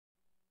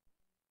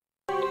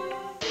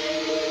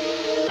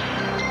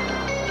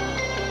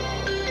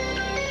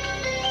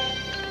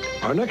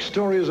Our next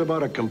story is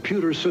about a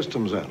computer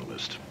systems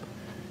analyst.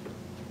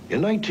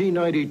 In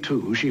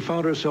 1992, she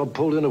found herself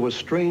pulled into a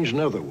strange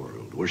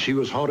netherworld where she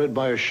was haunted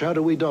by a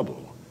shadowy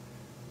double.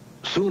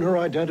 Soon her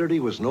identity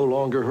was no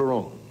longer her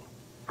own.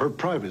 Her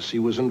privacy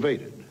was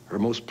invaded, her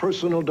most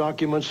personal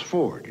documents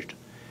forged.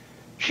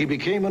 She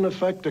became, in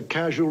effect, a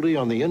casualty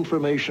on the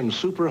information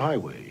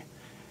superhighway.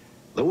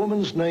 The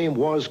woman's name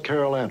was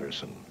Carol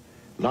Anderson.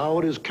 Now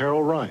it is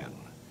Carol Ryan,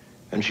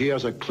 and she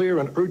has a clear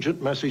and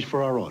urgent message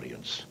for our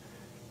audience.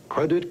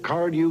 Credit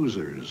card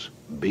users,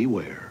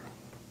 beware.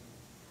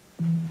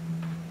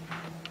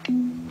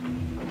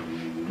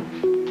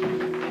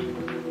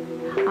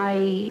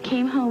 I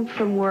came home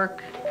from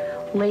work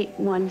late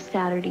one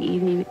Saturday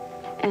evening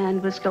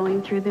and was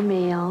going through the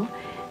mail,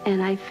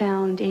 and I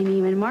found a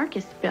Neiman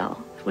Marcus bill,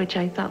 which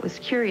I thought was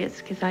curious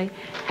because I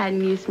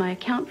hadn't used my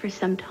account for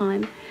some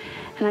time.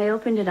 And I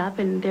opened it up,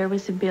 and there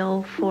was a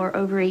bill for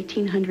over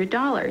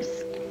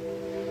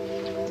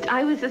 $1,800.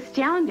 I was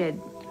astounded,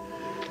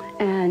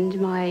 and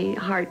my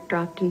heart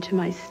dropped into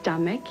my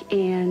stomach,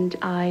 and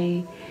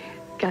I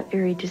got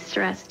very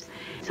distressed.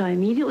 So I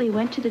immediately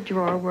went to the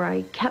drawer where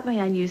I kept my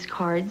unused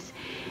cards,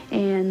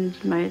 and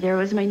there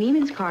was my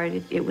Neiman's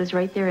card. It was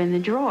right there in the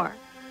drawer.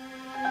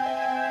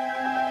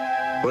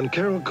 When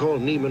Carol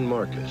called Neiman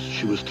Marcus,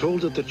 she was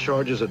told that the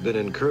charges had been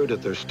incurred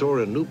at their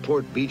store in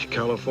Newport Beach,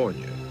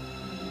 California.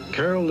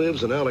 Carol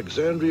lives in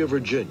Alexandria,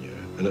 Virginia,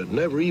 and had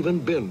never even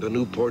been to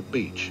Newport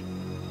Beach.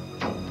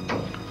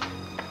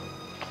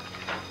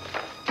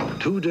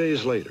 2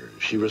 days later,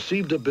 she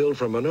received a bill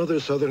from another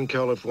Southern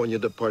California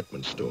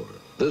department store,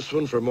 this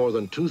one for more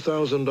than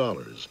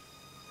 $2,000.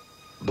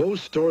 Both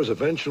stores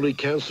eventually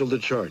canceled the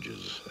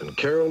charges, and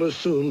Carol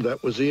assumed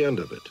that was the end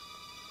of it.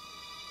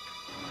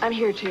 I'm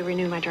here to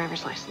renew my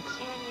driver's license.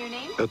 And your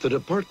name? At the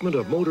Department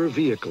of Motor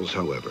Vehicles,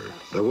 however,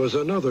 there was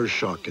another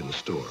shock in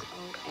store.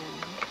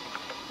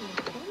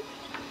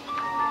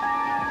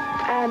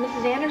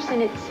 Mrs.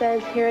 Anderson, it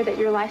says here that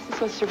your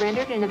license was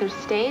surrendered in another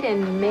state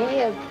in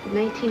May of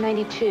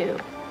 1992.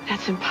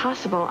 That's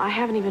impossible. I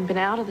haven't even been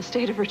out of the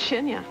state of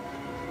Virginia.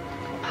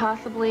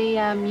 Possibly,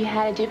 you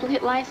had a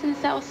duplicate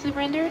license that was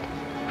surrendered?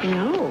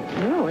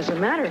 No, as a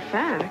matter of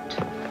fact,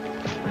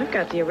 I've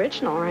got the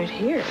original right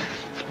here.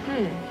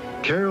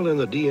 Carol and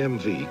the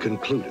DMV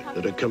concluded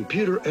that a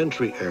computer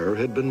entry error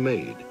had been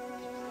made.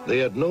 They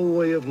had no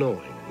way of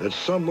knowing that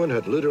someone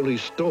had literally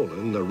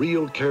stolen the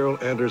real Carol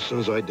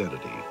Anderson's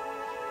identity.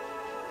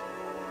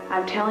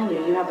 I'm telling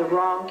you, you have the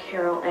wrong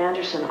Carol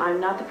Anderson. I'm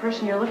not the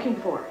person you're looking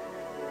for.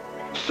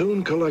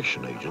 Soon,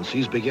 collection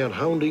agencies began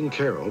hounding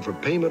Carol for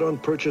payment on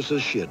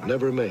purchases she had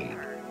never made.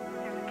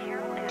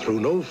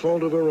 Through no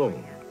fault of her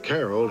own,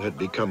 Carol had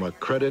become a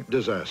credit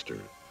disaster.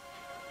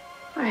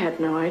 I had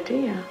no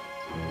idea.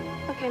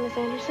 Okay, Miss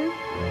Anderson.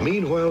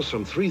 Meanwhile,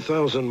 some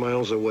 3,000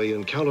 miles away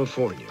in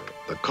California,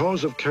 the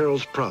cause of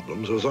Carol's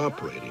problems was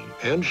operating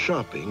and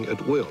shopping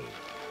at will.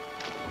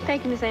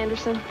 Thank you, Miss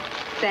Anderson.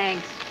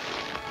 Thanks.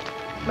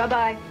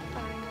 Bye-bye.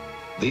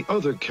 The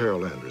other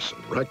Carol Anderson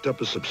racked up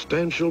a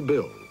substantial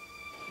bill,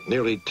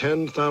 nearly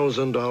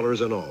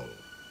 $10,000 in all.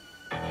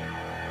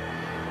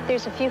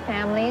 There's a few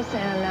families,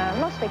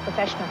 and mostly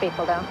professional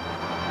people, though.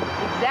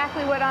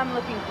 Exactly what I'm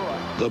looking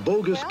for. The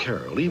bogus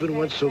Carol even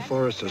went so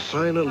far as to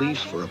sign a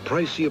lease for a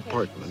pricey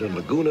apartment in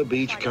Laguna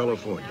Beach,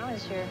 California,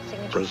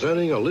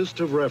 presenting a list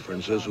of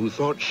references who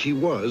thought she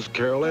was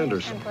Carol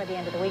Anderson. Toward the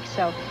end of the week,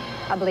 so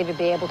I believe you'd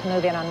be able to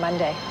move in on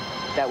Monday.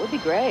 That would be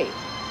great.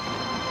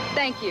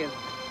 Thank you.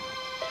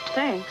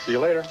 Thanks. See you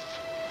later.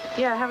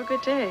 Yeah, have a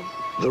good day.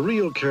 The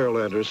real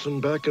Carol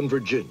Anderson, back in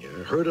Virginia,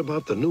 heard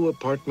about the new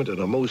apartment in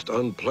a most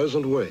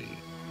unpleasant way.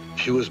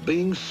 She was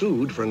being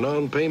sued for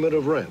non-payment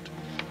of rent.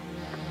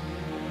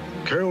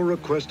 Carol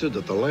requested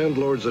that the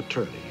landlord's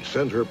attorney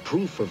send her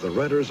proof of the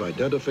renter's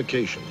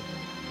identification.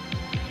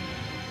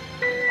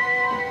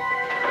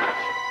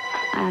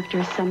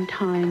 After some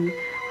time,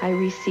 I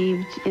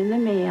received in the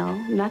mail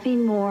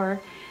nothing more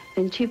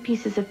than 2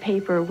 pieces of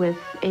paper with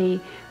a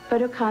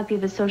photocopy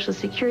of a Social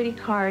Security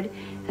card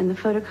and the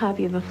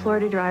photocopy of a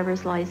Florida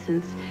driver's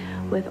license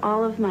with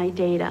all of my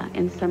data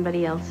in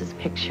somebody else's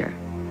picture.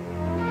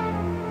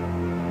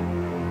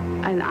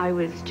 And I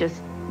was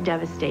just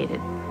devastated.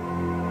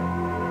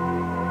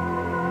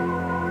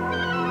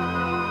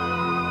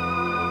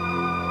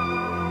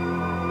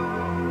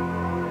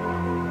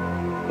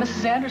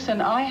 Mrs.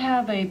 Anderson, I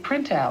have a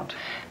printout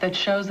that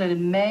shows that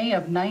in May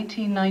of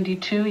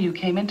 1992, you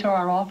came into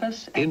our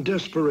office. In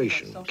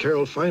desperation,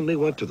 Carol finally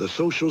went to the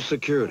Social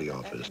Security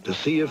office to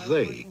see if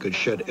they could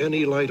shed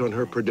any light on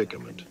her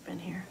predicament.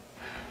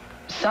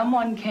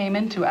 Someone came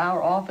into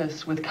our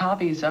office with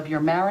copies of your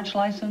marriage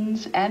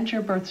license and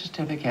your birth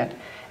certificate.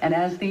 And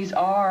as these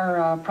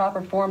are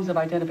proper forms of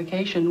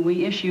identification,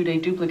 we issued a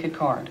duplicate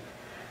card.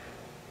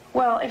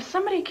 Well, if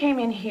somebody came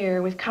in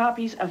here with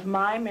copies of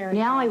my marriage...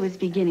 Now I was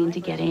beginning to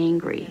get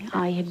angry.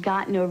 I had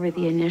gotten over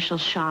the initial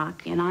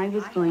shock, and I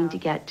was going to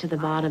get to the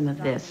bottom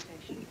of this.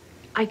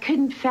 I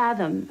couldn't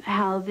fathom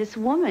how this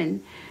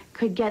woman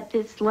could get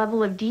this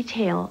level of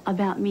detail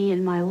about me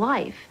and my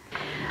life.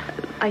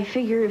 I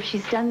figure if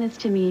she's done this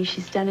to me,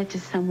 she's done it to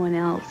someone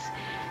else.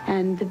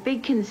 And the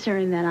big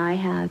concern that I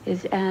have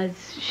is as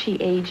she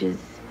ages,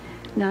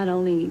 not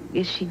only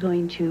is she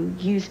going to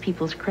use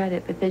people's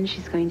credit, but then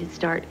she's going to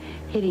start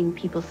hitting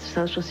people's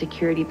Social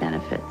Security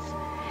benefits.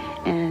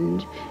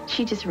 And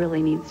she just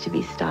really needs to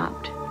be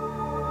stopped.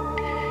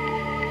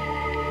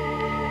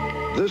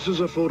 This is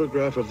a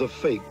photograph of the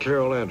fake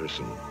Carol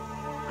Anderson.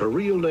 Her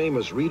real name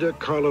is Rita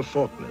Carla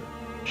Faulkner.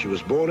 She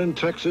was born in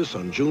Texas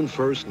on June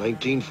 1st,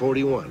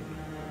 1941.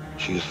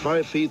 She is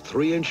 5 feet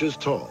 3 inches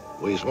tall,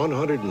 weighs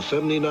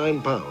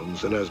 179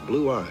 pounds, and has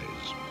blue eyes.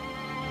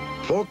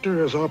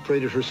 Faulkner has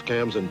operated her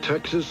scams in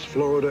Texas,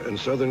 Florida, and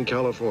Southern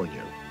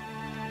California.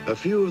 A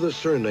few of the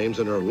surnames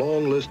in her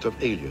long list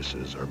of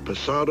aliases are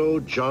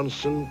Posado,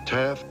 Johnson,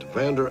 Taft,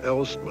 Vander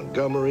Elst,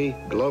 Montgomery,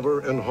 Glover,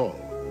 and Hall.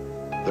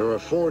 There are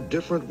 4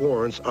 different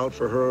warrants out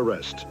for her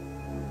arrest.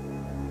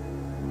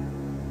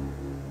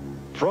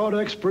 Fraud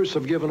experts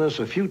have given us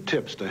a few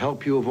tips to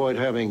help you avoid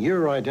having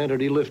your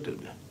identity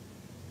lifted.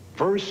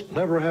 First,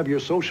 never have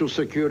your Social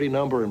Security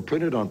number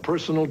imprinted on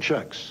personal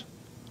checks.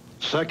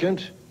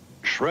 Second,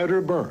 shred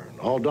or burn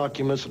all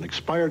documents and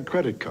expired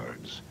credit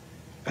cards.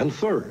 And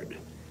third,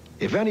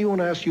 if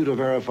anyone asks you to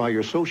verify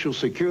your Social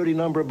Security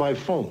number by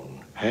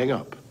phone, hang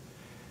up.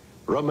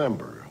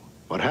 Remember,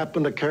 what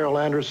happened to Carol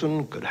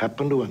Anderson could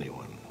happen to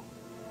anyone.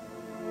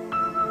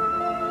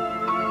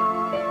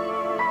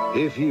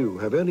 If you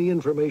have any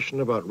information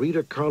about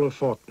Rita Carla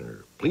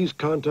Faulkner, please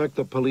contact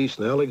the police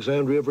in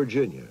Alexandria,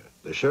 Virginia,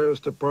 the Sheriff's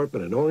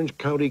Department in Orange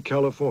County,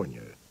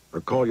 California,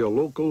 or call your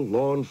local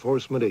law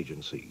enforcement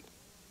agency.